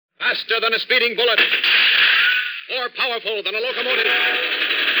Faster than a speeding bullet. More powerful than a locomotive.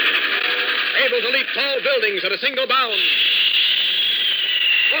 Able to leap tall buildings at a single bound.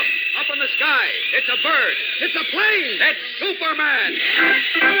 Look, up in the sky. It's a bird. It's a plane. It's Superman.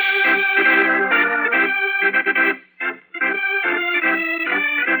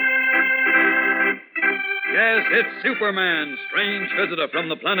 Yes, it's Superman, strange visitor from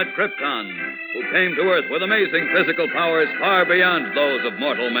the planet Krypton, who came to Earth with amazing physical powers far beyond those of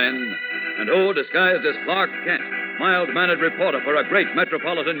mortal men, and who, disguised as Clark Kent, mild-mannered reporter for a great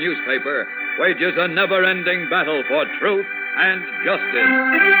metropolitan newspaper, wages a never-ending battle for truth and justice.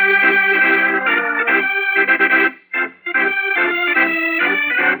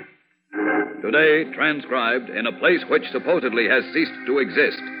 Today, transcribed in a place which supposedly has ceased to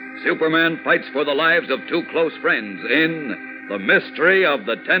exist, Superman fights for the lives of two close friends in The Mystery of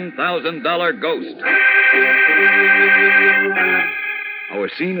the $10,000 Ghost. Our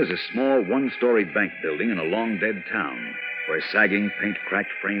scene is a small one-story bank building in a long-dead town, where sagging,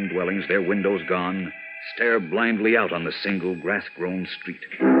 paint-cracked frame dwellings, their windows gone, stare blindly out on the single grass-grown street.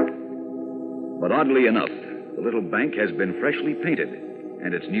 But oddly enough, the little bank has been freshly painted,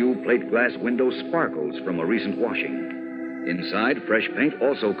 and its new plate glass window sparkles from a recent washing. Inside, fresh paint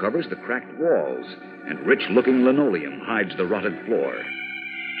also covers the cracked walls, and rich-looking linoleum hides the rotted floor.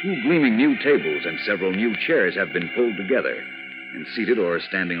 Two gleaming new tables and several new chairs have been pulled together, and seated or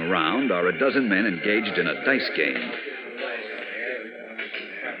standing around are a dozen men engaged in a dice game.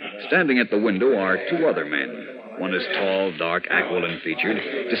 Standing at the window are two other men. One is tall, dark,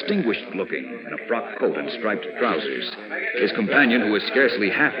 aquiline-featured, distinguished-looking, in a frock coat and striped trousers. His companion, who is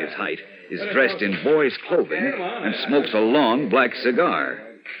scarcely half his height, is dressed in boy's clothing and smokes a long black cigar.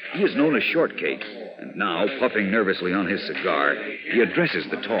 He is known as Shortcake, and now, puffing nervously on his cigar, he addresses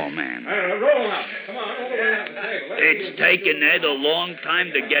the tall man. Roll up. Come on, all the way up the table. It's taken Ed a long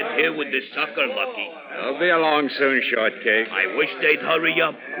time to get here with the sucker, Lucky. I'll be along soon, Shortcake. I wish they'd hurry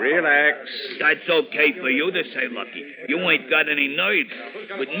up. Relax. That's okay for you to say, Lucky. You ain't got any nerves.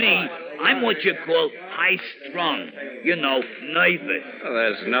 With me, I'm what you call high-strung. You know, nervous. Well,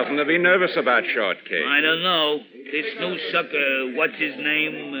 there's nothing to be nervous about, Shortcake. I don't know. This new sucker, what's his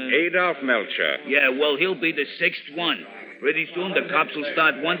name? Adolf Melcher. Yeah, well, he'll be the sixth one. Pretty soon the cops will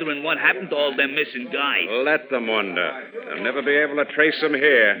start wondering what happened to all them missing guys. Let them wonder. They'll never be able to trace them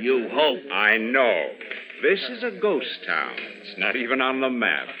here. You hope. I know. This is a ghost town. It's not even on the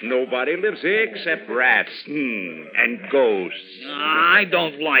map. Nobody lives here except rats and ghosts. I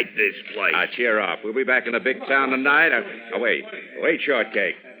don't like this place. Cheer up. We'll be back in the big town tonight. Wait. Wait,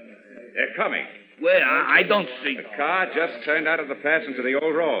 Shortcake. They're coming. Where? I don't see. The car just turned out of the pass into the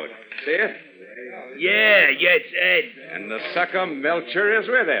old road. See it? Yeah, it's Ed. And the sucker Melcher is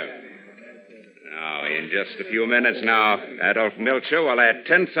with him. Now, in just a few minutes now, Adolf Melcher will add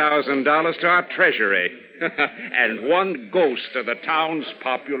 $10,000 to our treasury. And one ghost to the town's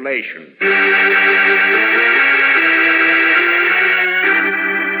population.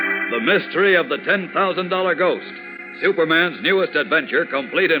 The Mystery of the $10,000 Ghost. Superman's newest adventure,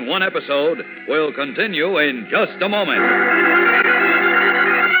 complete in one episode, will continue in just a moment.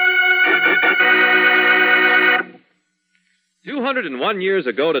 201 years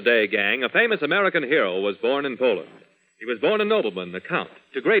ago today, gang, a famous American hero was born in Poland. He was born a nobleman, a count,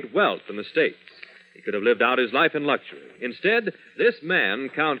 to great wealth in the States. He could have lived out his life in luxury. Instead, this man,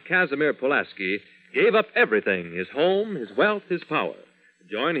 Count Casimir Pulaski, gave up everything, his home, his wealth, his power, to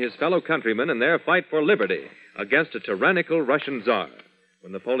join his fellow countrymen in their fight for liberty against a tyrannical Russian Tsar.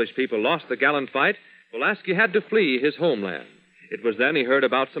 When the Polish people lost the gallant fight, Pulaski had to flee his homeland. It was then he heard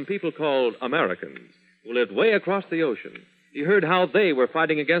about some people called Americans, who lived way across the ocean. He heard how they were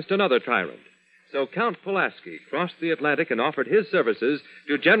fighting against another tyrant. So Count Pulaski crossed the Atlantic and offered his services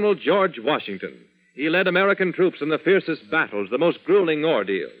to General George Washington. He led American troops in the fiercest battles, the most grueling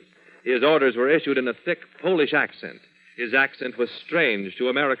ordeals. His orders were issued in a thick Polish accent. His accent was strange to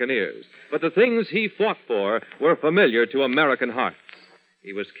American ears, but the things he fought for were familiar to American hearts.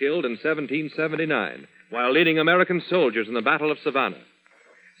 He was killed in 1779 while leading American soldiers in the Battle of Savannah.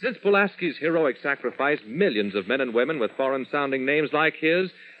 Since Pulaski's heroic sacrifice, millions of men and women with foreign-sounding names like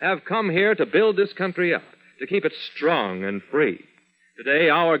his have come here to build this country up, to keep it strong and free. Today,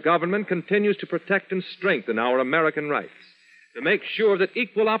 our government continues to protect and strengthen our American rights, to make sure that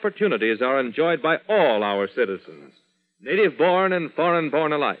equal opportunities are enjoyed by all our citizens, native-born and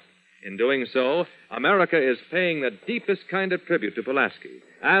foreign-born alike. In doing so, America is paying the deepest kind of tribute to Pulaski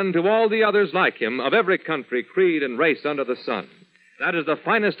and to all the others like him of every country, creed, and race under the sun. That is the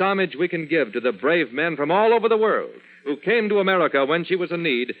finest homage we can give to the brave men from all over the world who came to America when she was in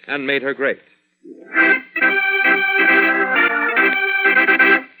need and made her great.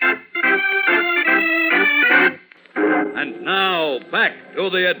 back to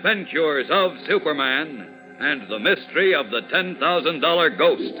the adventures of Superman and the mystery of the $10,000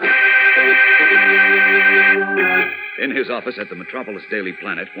 ghost. In his office at the Metropolis Daily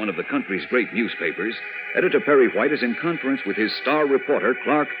Planet, one of the country's great newspapers, Editor Perry White is in conference with his star reporter,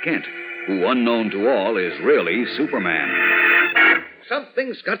 Clark Kent, who, unknown to all, is really Superman.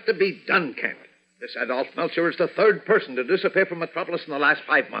 Something's got to be done, Kent. This Adolf Melcher is the third person to disappear from Metropolis in the last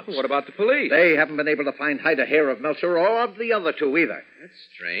 5 months. What about the police? They haven't been able to find hide or hair of Melcher or of the other two either. That's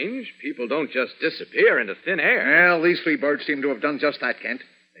strange. People don't just disappear into thin air. Well, these three birds seem to have done just that, Kent.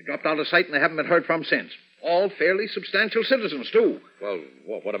 They dropped out of sight and they haven't been heard from since. All fairly substantial citizens, too. Well,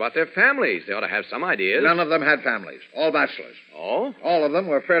 what about their families? They ought to have some ideas. None of them had families. All bachelors. Oh? All of them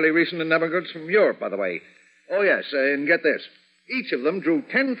were fairly recent immigrants from Europe, by the way. Oh, yes, and get this. Each of them drew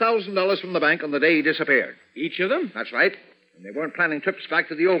 $10,000 from the bank on the day he disappeared. Each of them? That's right. And they weren't planning trips back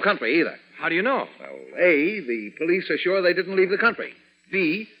to the old country either. How do you know? Well, A, the police are sure they didn't leave the country.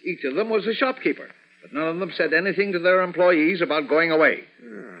 B, each of them was a shopkeeper. But none of them said anything to their employees about going away.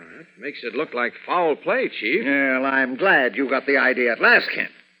 That makes it look like foul play, Chief. Well, I'm glad you got the idea at last,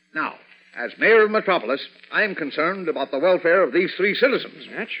 Kent. Now, as mayor of Metropolis, I'm concerned about the welfare of these three citizens.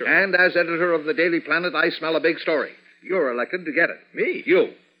 Naturally. And as editor of the Daily Planet, I smell a big story. You're elected to get it. Me?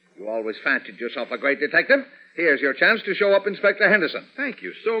 You. You always fancied yourself a great detective. Here's your chance to show up Inspector Henderson. Thank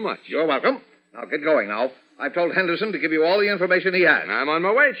you so much. You're welcome. Now, get going now. I've told Henderson to give you all the information he has. I'm on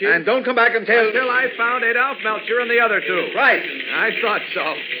my way, Chief. And don't come back until... Until I found Adolf Melcher and the other two. Right. I thought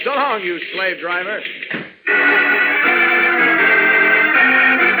so. So long, you slave driver.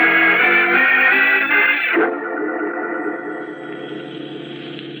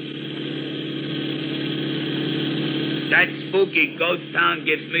 That spooky ghost town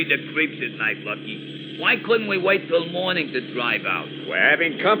gives me the creeps at night, Lucky. Why couldn't we wait till morning to drive out? We're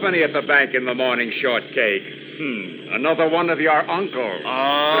having company at the bank in the morning, Shortcake. Another one of your uncles.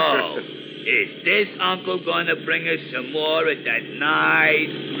 Oh, is this uncle going to bring us some more of that nice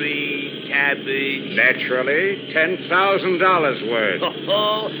green cabbage? Naturally, $10,000 worth.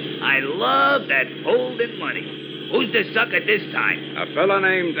 Oh, I love that folding money. Who's the sucker this time? A fellow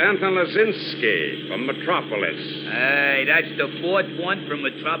named Anton Lazinski from Metropolis. Hey, that's the fourth one from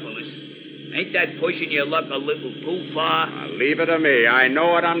Metropolis. Ain't that pushing your luck a little too far? Leave it to me. I know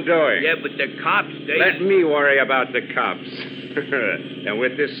what I'm doing. Yeah, but the cops, they... Let me worry about the cops. And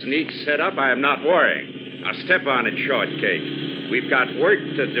with this sneak set up, I am not worrying. Now step on it, Shortcake. We've got work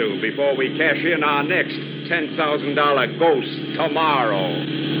to do before we cash in our next $10,000 ghost tomorrow.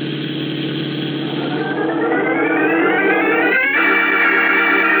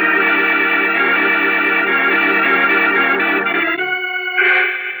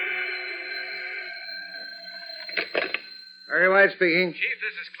 White speaking. Chief,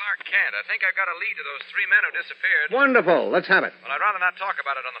 this is Clark Kent. I think I've got a lead to those three men who disappeared. Wonderful. Let's have it. Well, I'd rather not talk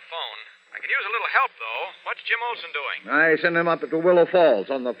about it on the phone. I can use a little help, though. What's Jim Olson doing? I sent him up to Willow Falls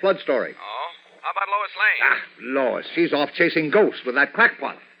on the flood story. Oh? How about Lois Lane? Lois. She's off chasing ghosts with that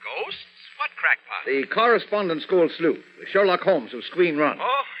crackpot. Ghosts? What crackpot? The correspondence school sleuth, the Sherlock Holmes of Screen Run.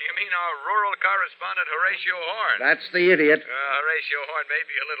 Oh, you mean our rural correspondent, Horatio Horn? That's the idiot. Horatio Horn may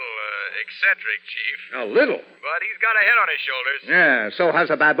be a little eccentric, Chief. A little? But he's got a head on his shoulders. Yeah, so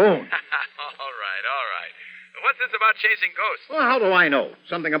has a baboon. All right. What's this about chasing ghosts? Well, how do I know?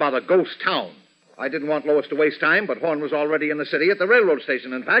 Something about a ghost town. I didn't want Lois to waste time, but Horn was already in the city, at the railroad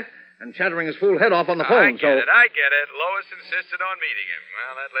station, in fact, and chattering his fool head off on the phone, I get it. Lois insisted on meeting him.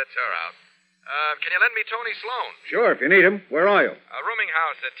 Well, that lets her out. Can you lend me Tony Sloan? Sure, if you need him. Where are you? A rooming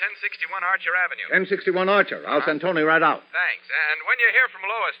house at 1061 Archer Avenue. 1061 Archer. I'll send Tony right out. Thanks. And when you hear from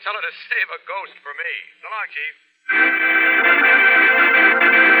Lois, tell her to save a ghost for me. So long, Chief.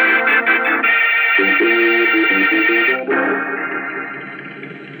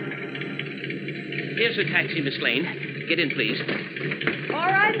 Here's a taxi, Miss Lane. Get in, please.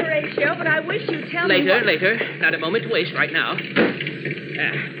 All right, Horatio, but I wish you'd tell me... Later. Not a moment to waste right now.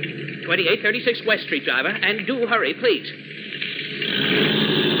 2836 West Street, driver. And do hurry, please.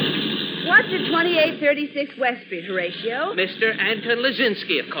 What's at 2836 West Street, Horatio? Mr. Anton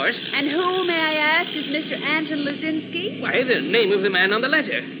Lazinski, of course. And who, may I ask, is Mr. Anton Lazinski? Why, the name of the man on the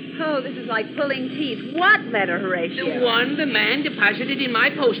letter. Oh, this is like pulling teeth. What letter, Horatio? The one the man deposited in my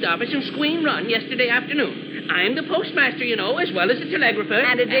post office in Squeen Run yesterday afternoon. I'm the postmaster, you know, as well as the telegrapher.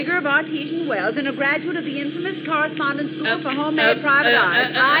 And a digger of artesian wells and a graduate of the infamous Correspondence School for Homemade Private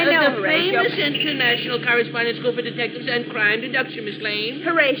Eyes. I know, the Horatio. famous International Correspondence School for Detectives and Crime Deduction, Miss Lane.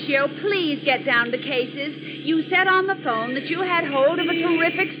 Horatio, please get down to cases. You said on the phone that you had hold of a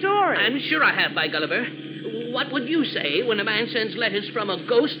terrific story. I'm sure I have, by Gulliver. what would you say when a man sends letters from a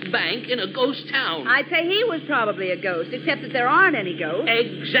ghost bank in a ghost town? I'd say he was probably a ghost, except that there aren't any ghosts.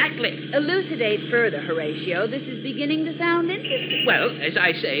 Exactly. Elucidate further, Horatio. This is beginning to sound interesting. Well, as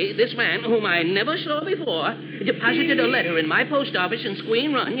I say, this man, whom I never saw before, deposited a letter in my post office in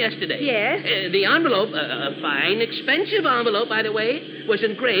Squeen Run yesterday. Yes? The envelope, a fine, expensive envelope, by the way, was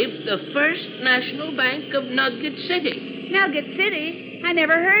engraved the First National Bank of Nugget City. Nugget City? I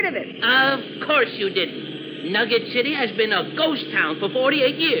never heard of it. Of course you didn't. Nugget City has been a ghost town for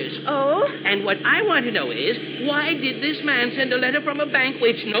 48 years. Oh? And what I want to know is, why did this man send a letter from a bank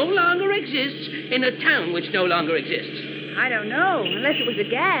which no longer exists in a town which no longer exists? I don't know, unless it was a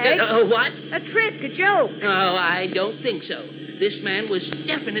gag. What? A trick, a joke. Oh, I don't think so. This man was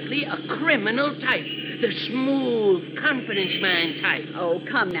definitely a criminal type. The smooth, confidence man type. Oh,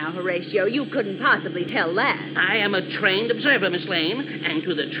 come now, Horatio. You couldn't possibly tell that. I am a trained observer, Miss Lane, and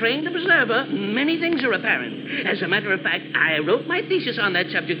to the trained observer, many things are apparent. As a matter of fact, I wrote my thesis on that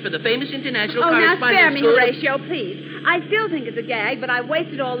subject for the famous International now Correspondence spare me, School. Horatio, please. I still think it's a gag, but I've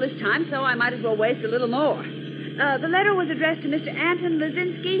wasted all this time, so I might as well waste a little more. The letter was addressed to Mr. Anton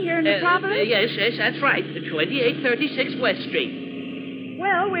Lazinski here in Metropolis? Yes, that's right. 2836 West Street.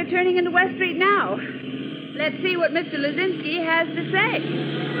 Well, we're turning into West Street now. Let's see what Mr. Lazinski has to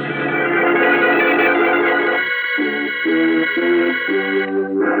say.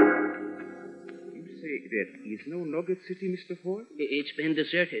 You say there is no Nugget City, Mr. Ford? It's been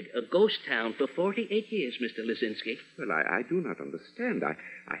deserted. A ghost town for 48 years, Mr. Lazinski. Well, I do not understand. I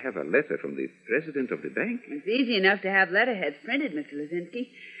have a letter from the president of the bank. It's easy enough to have letterheads printed, Mr. Lazinski.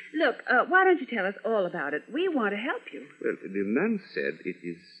 Look, why don't you tell us all about it? We want to help you. Well, the man said it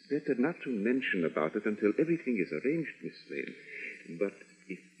is better not to mention about it until everything is arranged, Miss Lane. But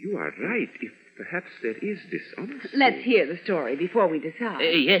if you are right, if perhaps there is dishonesty... Let's hear the story before we decide.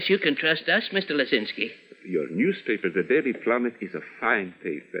 Yes, you can trust us, Mr. Lazinski. Your newspaper, the Daily Planet, is a fine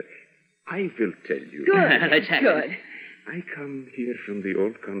paper. I will tell you. Good. Let's have it. Good. I come here from the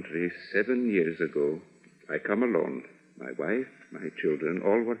old country 7 years ago. I come alone. My wife, my children,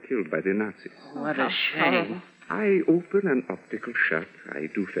 all were killed by the Nazis. What a shame. I open an optical shop. I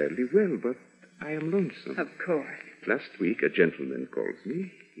do fairly well, but I am lonesome. Of course. Last week, a gentleman calls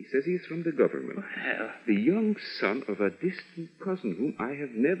me. He says he's from the government. Well, The young son of a distant cousin whom I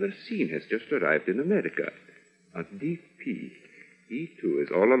have never seen has just arrived in America. A DP. He, too, is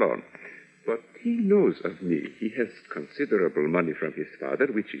all alone. But he knows of me. He has considerable money from his father,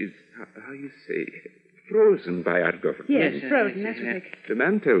 which is, how you say, frozen by our government. Yes, frozen. That's what The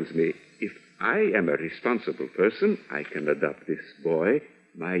man tells me if I am a responsible person, I can adopt this boy,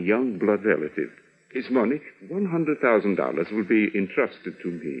 my young blood relative. His money, $100,000, will be entrusted to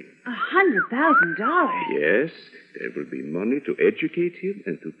me. $100,000? Yes, there will be money to educate him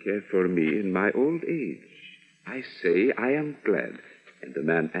and to care for me in my old age. I say I am glad. And the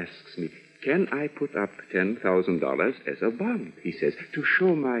man asks me, can I put up $10,000 as a bond, he says, to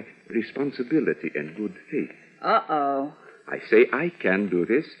show my responsibility and good faith. Uh-oh. I say I can do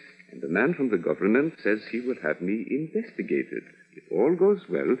this, and the man from the government says he will have me investigated. If all goes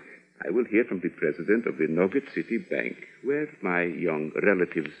well, I will hear from the president of the Nugget City Bank, where my young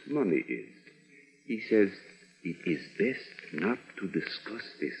relative's money is. He says it is best not to discuss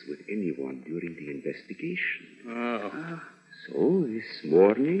this with anyone during the investigation. oh. So, this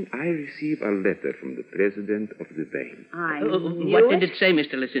morning, I receive a letter from the president of the bank I knew What it. did it say,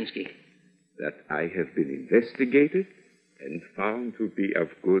 Mr. Lazinski? that I have been investigated and found to be of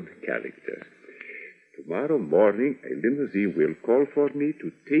good character. Tomorrow morning, a limousine will call for me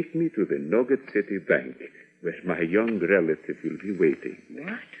to take me to the Nugget City Bank, where my young relative will be waiting.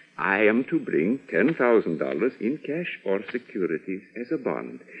 What? I am to bring $10,000 in cash or securities as a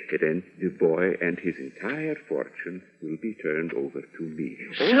bond. Then the boy and his entire fortune will be turned over to me.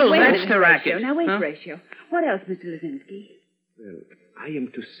 So Wait a that's minute, the Horatio. racket. Now, wait, Huh? Horatio. What else, Mr. Lazinski? Well, I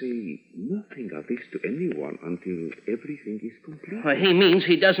am to say nothing of this to anyone until everything is complete. Well, he means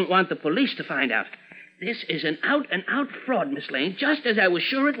he doesn't want the police to find out. This is an out-and-out fraud, Miss Lane, just as I was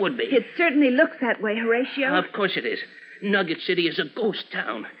sure it would be. It certainly looks that way, Horatio. Of course it is. Nugget City is a ghost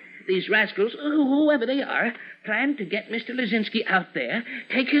town. These rascals, whoever they are, plan to get Mr. Lazinski out there,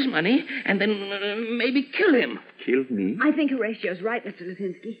 take his money, and then maybe kill him. Kill me? I think Horatio's right, Mr.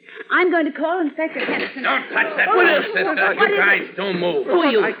 Lazinski. I'm going to call Inspector Henderson. Don't touch that Oh, phone, no. sister. What You is guys it? don't move. Who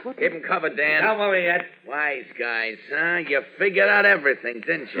are you? Keep him covered, Dan. Don't worry yet. Wise guys, huh? You figured out everything,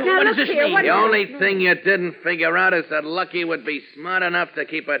 didn't you? Now, What look does this here, mean? what The is only it? thing you didn't figure out is that Lucky would be smart enough to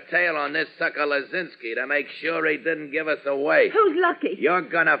keep a tail on this sucker Lazinski to make sure he didn't give us away. Who's lucky? You're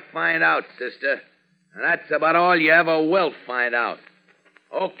gonna find out, sister. And that's about all you ever will find out.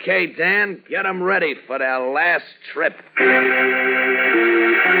 Okay, Dan, get 'em ready for their last trip.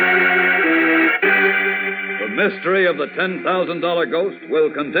 The mystery of the $10,000 ghost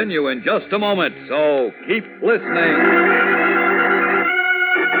will continue in just a moment, so keep listening.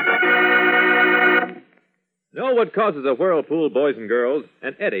 Know what causes a whirlpool, boys and girls?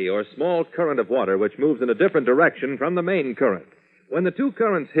 An eddy or small current of water which moves in a different direction from the main current. When the two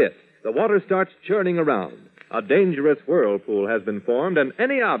currents hit, the water starts churning around. A dangerous whirlpool has been formed, and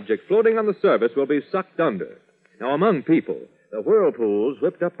any object floating on the surface will be sucked under. Now, among people, the whirlpools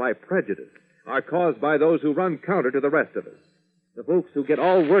whipped up by prejudice are caused by those who run counter to the rest of us. The folks who get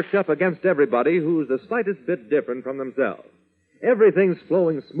all worked up against everybody who's the slightest bit different from themselves. Everything's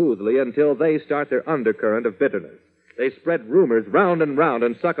flowing smoothly until they start their undercurrent of bitterness. They spread rumors round and round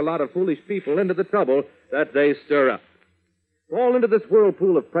and suck a lot of foolish people into the trouble that they stir up. Fall into this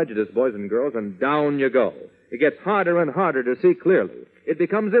whirlpool of prejudice, boys and girls, and down you go. It gets harder and harder to see clearly. It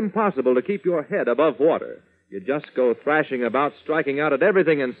becomes impossible to keep your head above water. You just go thrashing about, striking out at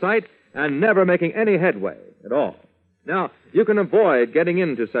everything in sight, and never making any headway at all. Now, you can avoid getting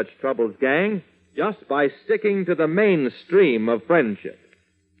into such troubles, gang, just by sticking to the mainstream of friendship.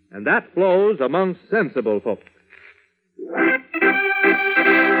 And that flows amongst sensible folks.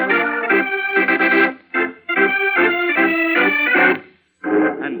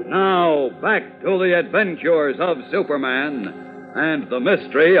 And now, back to the adventures of Superman and the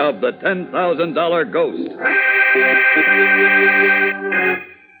mystery of the $10,000 ghost.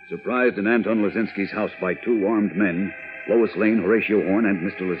 Surprised in Anton Lazinski's house by two armed men, Lois Lane, Horatio Horn, and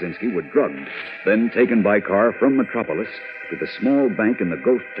Mr. Lazinski were drugged, then taken by car from Metropolis to the small bank in the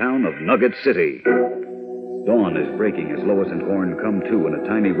ghost town of Nugget City. Dawn is breaking as Lois and Horn come to in a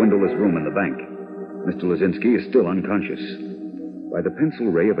tiny windowless room in the bank. Mr. Lazinski is still unconscious. By the pencil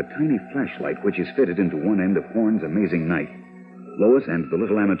ray of a tiny flashlight which is fitted into one end of Horn's amazing knife, Lois and the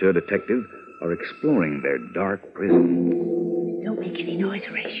little amateur detective are exploring their dark prison. Don't make any noise,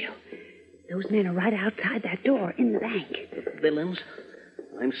 Horatio. Those men are right outside that door in the bank. Villains.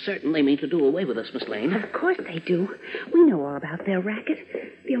 I'm certain they mean to do away with us, Miss Lane. Of course they do. We know all about their racket.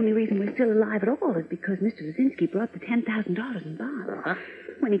 The only reason we're still alive at all is because Mr. Lazinski brought the $10,000 in bonds. Huh?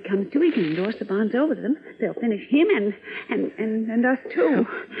 When he comes to, he can endorse the bonds over to them. They'll finish him and us, too.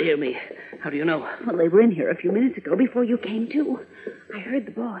 Dear me. How do you know? Well, they were in here a few minutes ago before you came to. I heard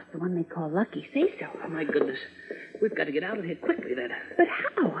the boss, the one they call Lucky, say so. Oh, my goodness. We've got to get out of here quickly, then. But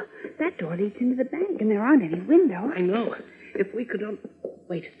how? That door leads into the bank, and there aren't any windows. I know. If we could...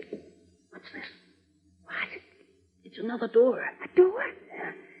 Wait. What's this? What? It's another door. A door?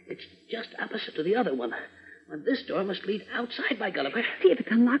 Yeah. It's just opposite to the other one. Well, this door must lead outside, by Gulliver. See if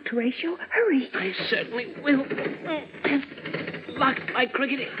it's unlocked, Horatio. Hurry. I certainly will. Locked like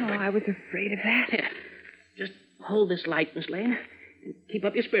cricket. Oh, I was afraid of that. Here. Just hold this light, Miss Lane, and keep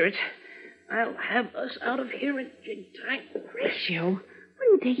up your spirits. I'll have us out of here in jig time. Horatio, what are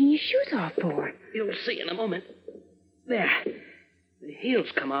you taking your shoes off for? You'll see in a moment. There. The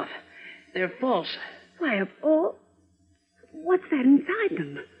heels come off. They're false. Why, of all... What's that inside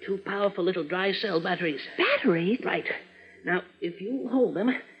them? 2 powerful little dry cell batteries. Batteries? Right. Now, if you hold them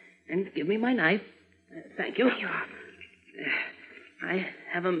and give me my knife. Thank you. There you are. I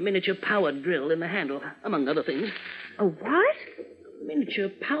have a miniature power drill in the handle, among other things. A what? A miniature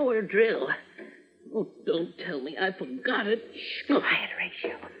power drill. Oh, don't tell me I forgot it. Shh, quiet,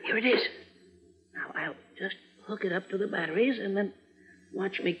 Horatio. Here it is. Now, I'll just hook it up to the batteries and then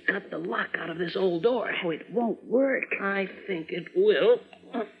watch me cut the lock out of this old door. Oh, it won't work. I think it will.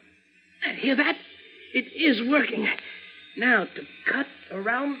 Hear that? It is working. Now, to cut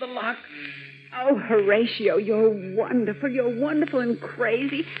around the lock. Oh, Horatio, you're wonderful. You're wonderful and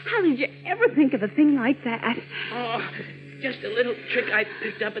crazy. How did you ever think of a thing like that? Oh, just a little trick I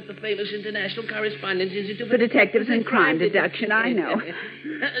picked up at the famous International Correspondence Institute For Detectives and Crime Deduction, I know.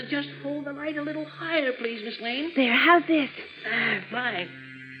 Just hold the light a little higher, please, Miss Lane. There, how's this? Fine.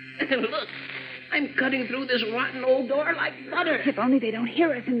 Look, I'm cutting through this rotten old door like butter. If only they don't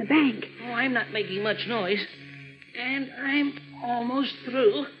hear us in the bank. Oh, I'm not making much noise. And I'm almost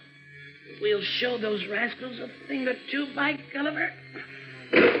through. We'll show those rascals a thing or two, by Gulliver.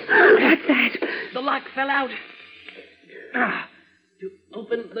 What's that? The lock fell out. To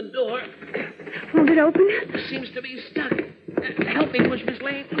open the door. Won't it open? Seems to be stuck. Help me push, Miss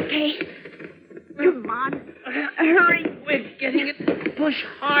Lane. Okay. Come on. Hurry. We're getting it. Push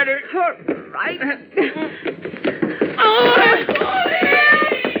harder. All right.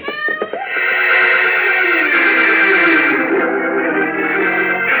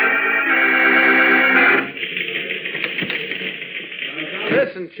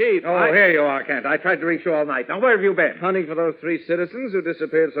 This Listen, Chief. Here you are, Kent. I tried to reach you all night. Now, where have you been? Hunting for those 3 citizens who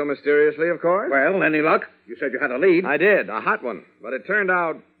disappeared so mysteriously, of course. Well, any luck? You said you had a lead. I did, a hot one. But it turned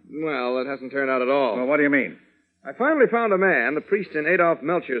out, well, it hasn't turned out at all. Well, what do you mean? I finally found a man, the priest in Adolf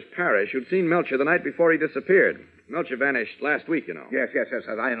Melcher's parish, who'd seen Melcher the night before he disappeared. Melcher vanished last week, you know. Yes,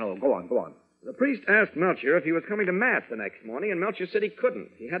 I know. Go on. The priest asked Melcher if he was coming to Mass the next morning, and Melcher said he couldn't.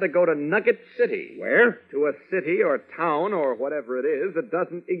 He had to go to Nugget City. Where? To a city or town or whatever it is that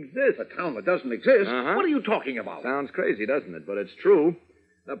doesn't exist. A town that doesn't exist? Uh-huh. What are you talking about? Sounds crazy, doesn't it? But it's true.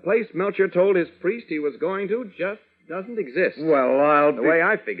 The place Melcher told his priest he was going to just doesn't exist. Well, The way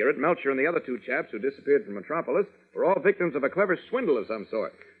I figure it, Melcher and the other 2 chaps who disappeared from Metropolis were all victims of a clever swindle of some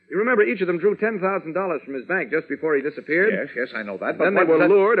sort. You remember each of them drew $10,000 from his bank just before he disappeared? Yes, I know that. Then they were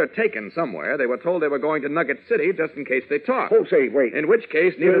lured or taken somewhere. They were told they were going to Nugget City just in case they talked. Oh, say, wait. In which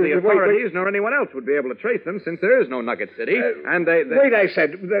case, neither the authorities nor anyone else would be able to trace them since there is no Nugget City. And they... Wait, I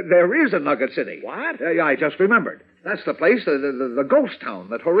said, there is a Nugget City. What? I just remembered. That's the place, the ghost town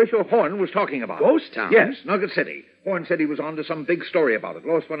that Horatio Horn was talking about. Ghost town? Yes, Nugget City. Horn said he was on to some big story about it.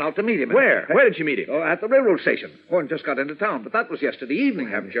 Lois went out to meet him. Where? Where did you meet him? Oh, at the railroad station. Horn just got into town, but that was yesterday evening.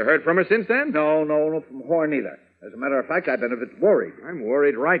 Haven't you heard from her since then? No, from Horn either. As a matter of fact, I've been a bit worried. I'm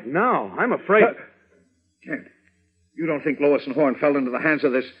worried right now. I'm afraid... Kent, you don't think Lois and Horn fell into the hands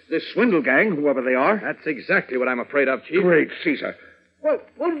of this swindle gang, whoever they are? That's exactly what I'm afraid of, Chief. Great Caesar. Well,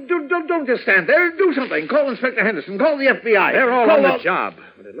 don't just stand there. Do something. Call Inspector Henderson. Call the FBI. They're all on the job.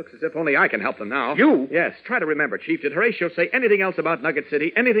 But it looks as if only I can help them now. You? Yes. Try to remember, Chief. Did Horatio say anything else about Nugget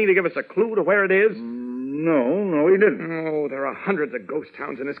City? Anything to give us a clue to where it is? No, he didn't. Oh, there are hundreds of ghost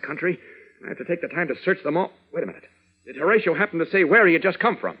towns in this country. I have to take the time to search them all. Wait a minute. Did Horatio happen to say where he had just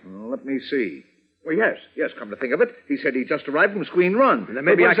come from? Let me see. Well, yes, come to think of it. He said he just arrived from Squeen Run. Then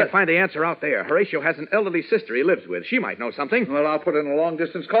maybe I can find the answer out there. Horatio has an elderly sister he lives with. She might know something. Well, I'll put in a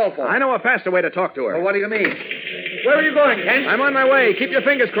long-distance call for her. I know a faster way to talk to her. Well, what do you mean? Where are you going, Kent? I'm on my way. Keep your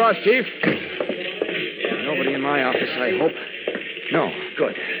fingers crossed, Chief. Nobody in my office, I hope. No,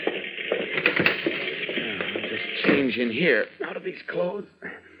 good. I'll just change in here, out of these clothes.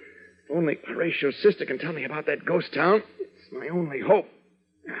 If only Horatio's sister can tell me about that ghost town. It's my only hope.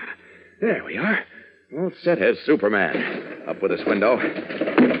 There we are. All set as Superman. Up with this window.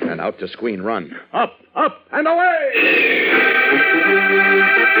 And out to Squeen Run. Up, and away!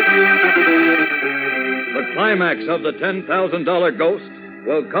 The climax of the $10,000 ghost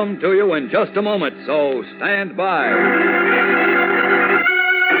will come to you in just a moment, so stand by.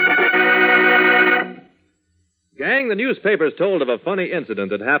 Gang, the newspapers told of a funny incident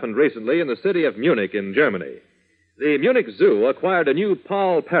that happened recently in the city of Munich in Germany. The Munich Zoo acquired a new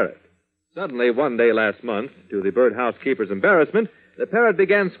Paul parrot. Suddenly, one day last month, to the birdhouse keeper's embarrassment, the parrot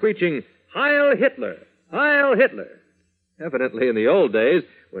began screeching, "Heil Hitler! Heil Hitler!" Evidently, in the old days,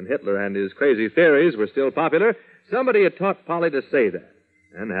 when Hitler and his crazy theories were still popular, somebody had taught Polly to say that.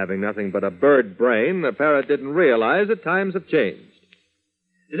 And having nothing but a bird brain, the parrot didn't realize that times have changed.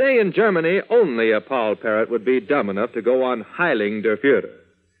 Today in Germany, only a Paul parrot would be dumb enough to go on Heiling der Führer.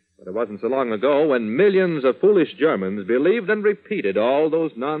 But it wasn't so long ago when millions of foolish Germans believed and repeated all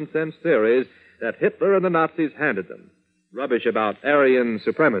those nonsense theories that Hitler and the Nazis handed them. Rubbish about Aryan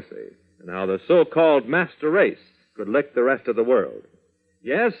supremacy and how the so-called master race could lick the rest of the world.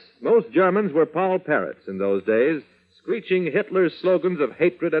 Yes, most Germans were Paul parrots in those days, screeching Hitler's slogans of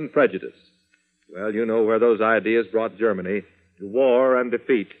hatred and prejudice. Well, you know where those ideas brought Germany, to war and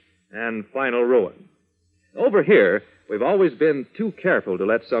defeat and final ruin. Over here, we've always been too careful to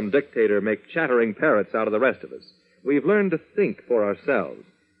let some dictator make chattering parrots out of the rest of us. We've learned to think for ourselves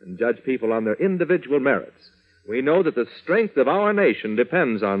and judge people on their individual merits. We know that the strength of our nation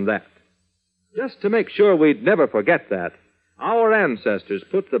depends on that. Just to make sure we'd never forget that, our ancestors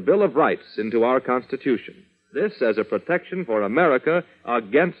put the Bill of Rights into our Constitution. This as a protection for America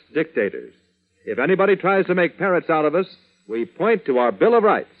against dictators. If anybody tries to make parrots out of us, we point to our Bill of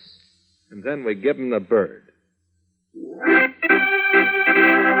Rights, and then we give them the bird.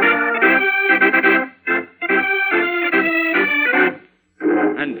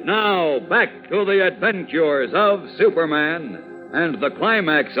 And now, back to the adventures of Superman and the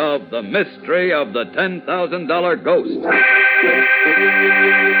climax of the mystery of the $10,000 ghost.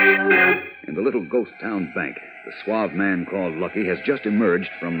 In the little ghost town bank, the suave man called Lucky has just emerged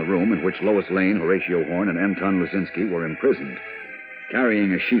from the room in which Lois Lane, Horatio Horn, and Anton Lazinski were imprisoned.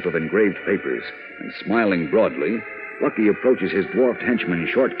 Carrying a sheaf of engraved papers and smiling broadly, Lucky approaches his dwarfed henchman,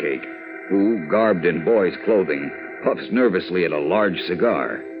 Shortcake, who, garbed in boy's clothing, puffs nervously at a large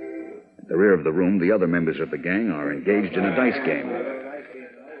cigar. At the rear of the room, the other members of the gang are engaged in a dice game.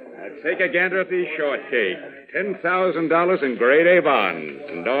 That's take a gander at the shortcake. $10,000 in grade A bonds,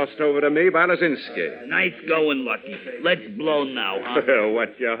 endorsed over to me by Lazinski. Nice going, Lucky. Let's blow now, huh? Well,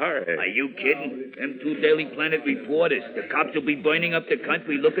 what's your hurry? Are you kidding? Them two Daily Planet reporters. The cops will be burning up the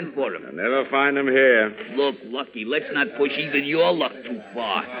country looking for them. I'll never find them here. Look, Lucky, let's not push even your luck too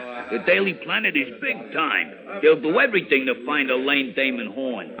far. The Daily Planet is big time. They'll do everything to find Elaine Damon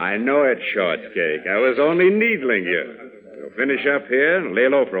Horn. I know it, Shortcake. I was only needling you. We'll finish up here and lay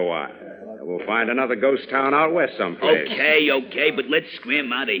low for a while. We'll find another ghost town out west someplace. Okay, but let's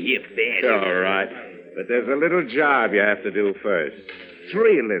scram out of here fast. All right. But there's a little job you have to do first.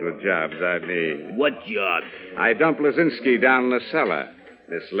 3 little jobs, I mean. What job? I dumped Lazinski down in the cellar.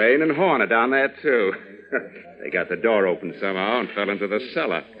 Miss Lane and Horn are down there, too. They got the door open somehow and fell into the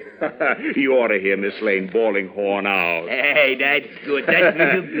cellar. You ought to hear Miss Lane bawling Horn out. Hey, that's good. That's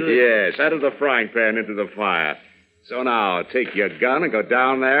real good. Yes, out of the frying pan into the fire. So now, take your gun and go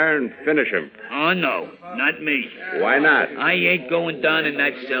down there and finish him. Oh, no, not me. Why not? I ain't going down in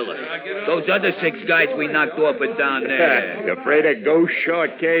that cellar. Those other 6 guys we knocked off are down there. You afraid of ghost,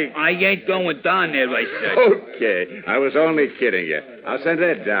 Shortcake? I ain't going down there, I said. Okay, I was only kidding you. I'll send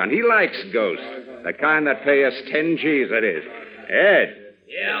Ed down. He likes ghosts. The kind that pay us 10 G's, that is. Ed.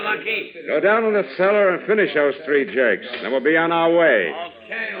 Yeah, Lucky. Go down in the cellar and finish those 3 jerks. Then we'll be on our way.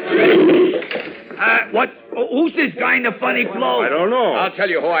 Okay. What? Who's this guy in the funny clothes? I don't know. I'll tell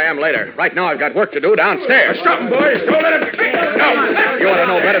you who I am later. Right now, I've got work to do downstairs. Stop him, boys. Don't let him... No, you ought to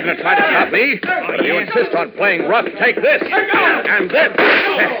know better than to try to stop me. But if you insist on playing rough, take this. And this.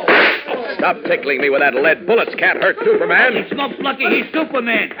 Stop tickling me with that lead. Bullets can't hurt Superman. It's not Lucky. He's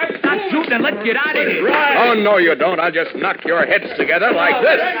Superman. Stop shooting and let's get out of here. Oh, no, you don't. I'll just knock your heads together like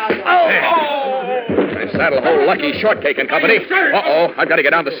this. And that'll hold Lucky, Shortcake and company. Uh-oh, I've got to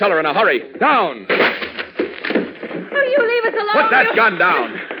get down the cellar in a hurry. Down. Will you leave us alone? Put that gun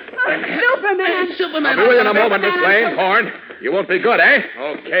down. Superman. I'll be with you in a moment, Miss Lane. Horn, you won't be good, eh?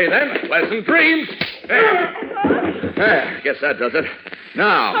 Okay, then. Pleasant dreams. There. Guess that does it.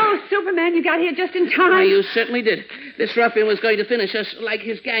 Now. Oh, Superman, you got here just in time. You certainly did. This ruffian was going to finish us like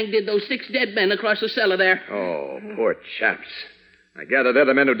his gang did those 6 dead men across the cellar there. Oh, poor chaps. I gather they're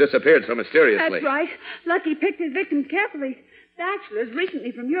the men who disappeared so mysteriously. That's right. Lucky picked his victims carefully. Bachelors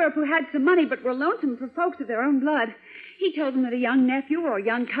recently from Europe who had some money but were lonesome for folks of their own blood. He told them that a young nephew or a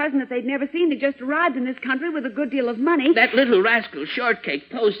young cousin that they'd never seen had just arrived in this country with a good deal of money. That little rascal, Shortcake,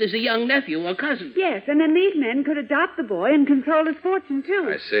 posed as a young nephew or cousin. Yes, and then these men could adopt the boy and control his fortune,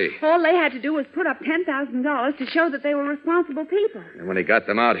 too. I see. All they had to do was put up $10,000 to show that they were responsible people. And when he got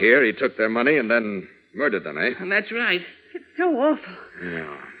them out here, he took their money and then murdered them, eh? And that's right. It's so awful.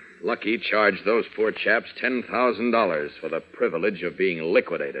 Yeah. Lucky charged those poor chaps $10,000 for the privilege of being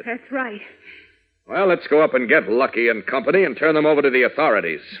liquidated. That's right. Well, let's go up and get Lucky and company and turn them over to the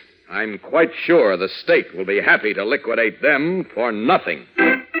authorities. I'm quite sure the state will be happy to liquidate them for nothing.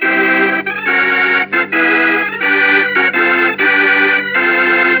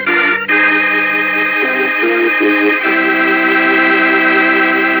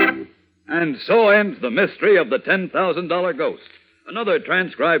 And so ends the mystery of the $10,000 ghost. Another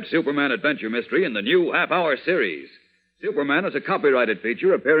transcribed Superman adventure mystery in the new half-hour series. Superman is a copyrighted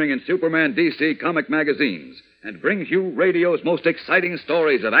feature appearing in Superman DC comic magazines and brings you radio's most exciting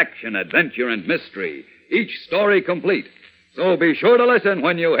stories of action, adventure, and mystery, each story complete. So be sure to listen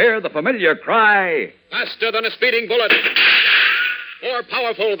when you hear the familiar cry... Faster than a speeding bullet. More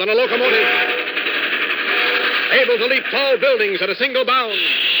powerful than a locomotive. Able to leap tall buildings at a single bound.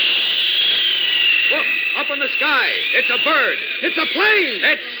 Look, up in the sky. It's a bird. It's a plane.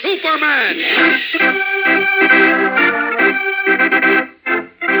 It's Superman.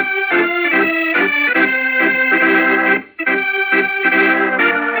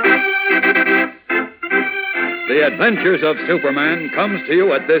 The Adventures of Superman comes to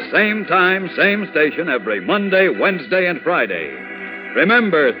you at this same time, same station every Monday, Wednesday, and Friday.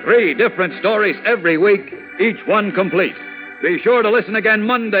 Remember, 3 different stories every week, each one complete. Be sure to listen again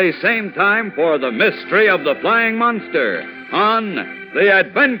Monday, same time, for The Mystery of the Flying Monster on The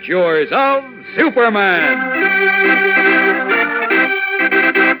Adventures of Superman.